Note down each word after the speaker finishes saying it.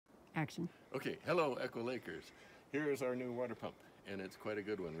Action. Okay, hello Echo Lakers. Here is our new water pump, and it's quite a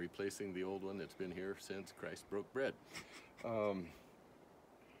good one, replacing the old one that's been here since Christ broke bread.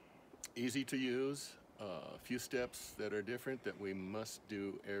 Easy to use, a few steps that are different that we must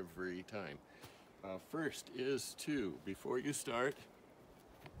do every time. First is to, before you start,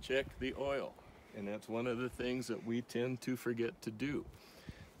 check the oil. And that's one of the things that we tend to forget to do.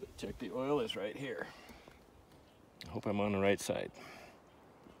 But check the oil is right here. I hope I'm on the right side.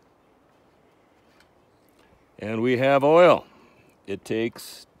 And we have oil. It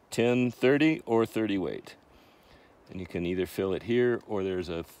takes 10, 30, or 30 weight. And you can either fill it here or there's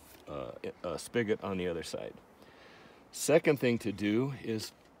a spigot on the other side. Second thing to do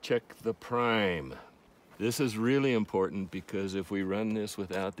is check the prime. This is really important because if we run this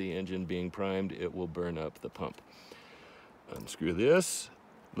without the engine being primed, it will burn up the pump. Unscrew this,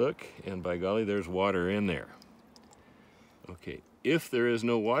 look, and by golly, there's water in there. Okay, if there is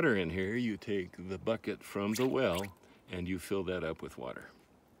no water in here, you take the bucket from the well and you fill that up with water.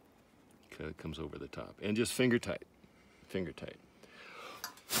 Okay, it comes over the top. And just finger tight, finger tight.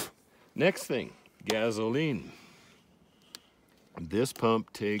 Next thing, gasoline. This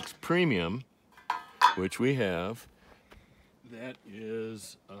pump takes premium, which we have, that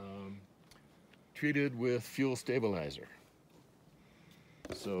is treated with fuel stabilizer.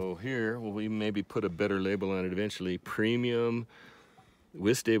 So here, well, we maybe put a better label on it eventually, premium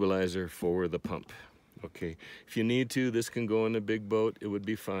with stabilizer for the pump. Okay, if you need to, this can go in a big boat. It would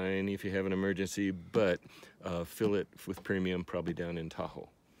be fine if you have an emergency, but fill it with premium probably down in Tahoe.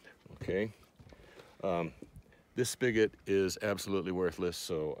 Okay, this spigot is absolutely worthless,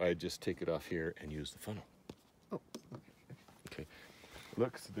 so I just take it off here and use the funnel. Oh. Okay,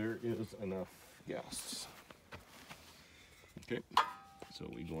 looks, there is enough gas. Okay, so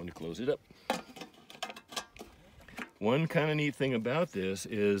we're going to close it up. One kind of neat thing about this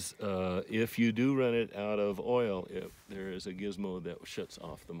is if you do run it out of oil, there is a gizmo that shuts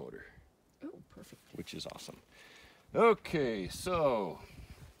off the motor. Oh, perfect. Which is awesome. Okay, so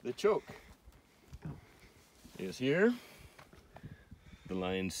the choke is here. The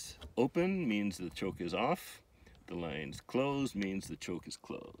lines open means the choke is off. The lines closed means the choke is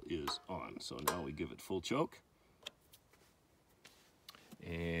on. So now we give it full choke.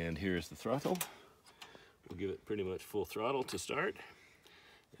 And here's the throttle. We'll give it pretty much full throttle to start.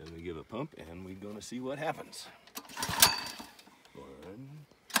 And we give a pump and we're gonna see what happens. 1,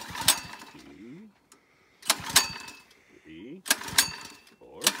 2, 3,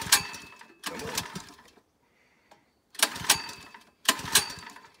 4. Come on.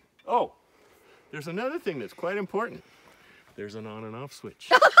 Oh, there's another thing that's quite important. There's an on and off switch.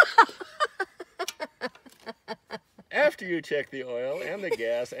 After you check the oil and the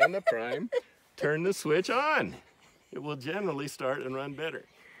gas and the prime, turn the switch on. It will generally start and run better.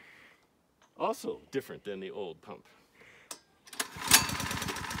 Also different than the old pump.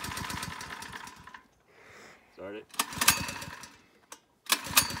 Start it.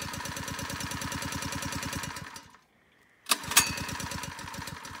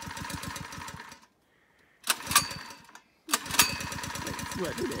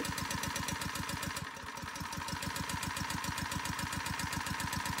 What is it?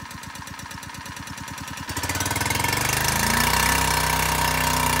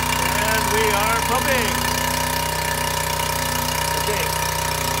 We are pumping. Okay.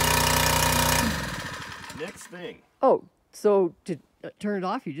 Next thing. Oh, so to turn it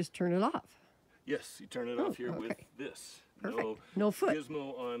off, you just turn it off. Yes, you turn it off here with this. Perfect. No foot.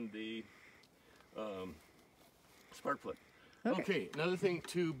 Gizmo on the spark plug. Okay, another thing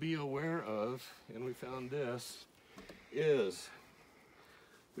to be aware of, and we found this, is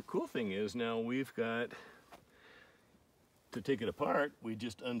the cool thing is now we've got, to take it apart, we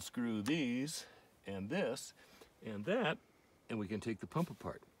just unscrew these and this and that, and we can take the pump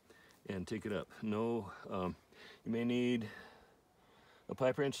apart and take it up. No, you may need a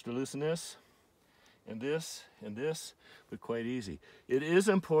pipe wrench to loosen this, and this, but quite easy. It is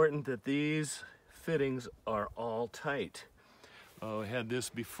important that these fittings are all tight. We had this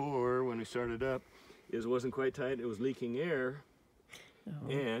before when we started up. It wasn't quite tight, it was leaking air,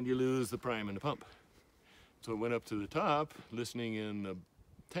 and you lose the prime and the pump. So it went up to the top, listening in the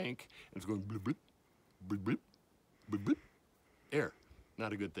tank, and it's going bloop, bloop, bloop, bloop, bloop, bloop. Air,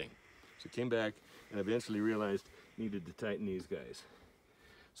 not a good thing. So it came back and eventually realized needed to tighten these guys.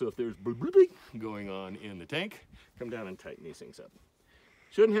 So if there's bloop, bloop, bloop going on in the tank, come down and tighten these things up.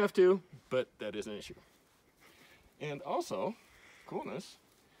 Shouldn't have to, but that is an issue. And also, coolness,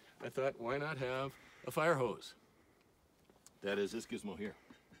 I thought, why not have a fire hose? That is this gizmo here.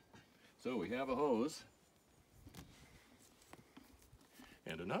 So we have a hose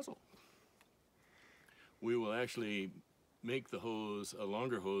and a nozzle. we will actually make the hose, a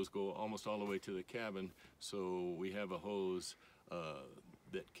longer hose, go almost all the way to the cabin, so we have a hose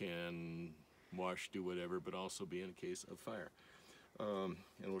that can wash, do whatever, but also be in a case of fire. And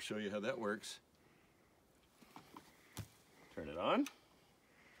we'll show you how that works. Turn it on.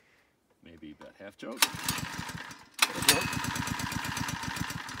 Maybe about half choke.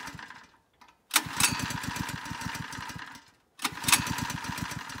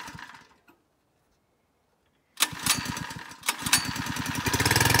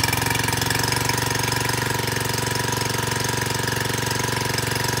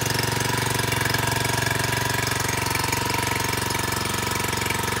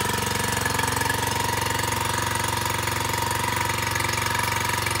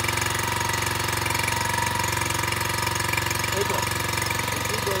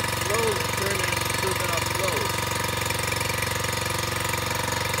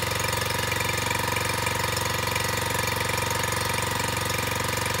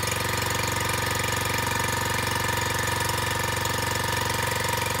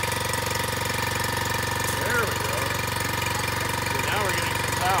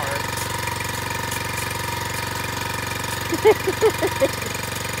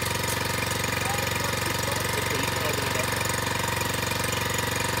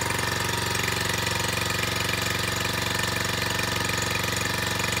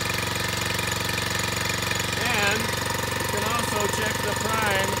 Check the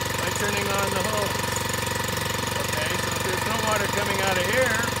prime by turning on the hose. Okay, so if there's no water coming out of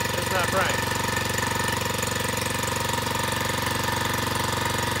here, it's not prime.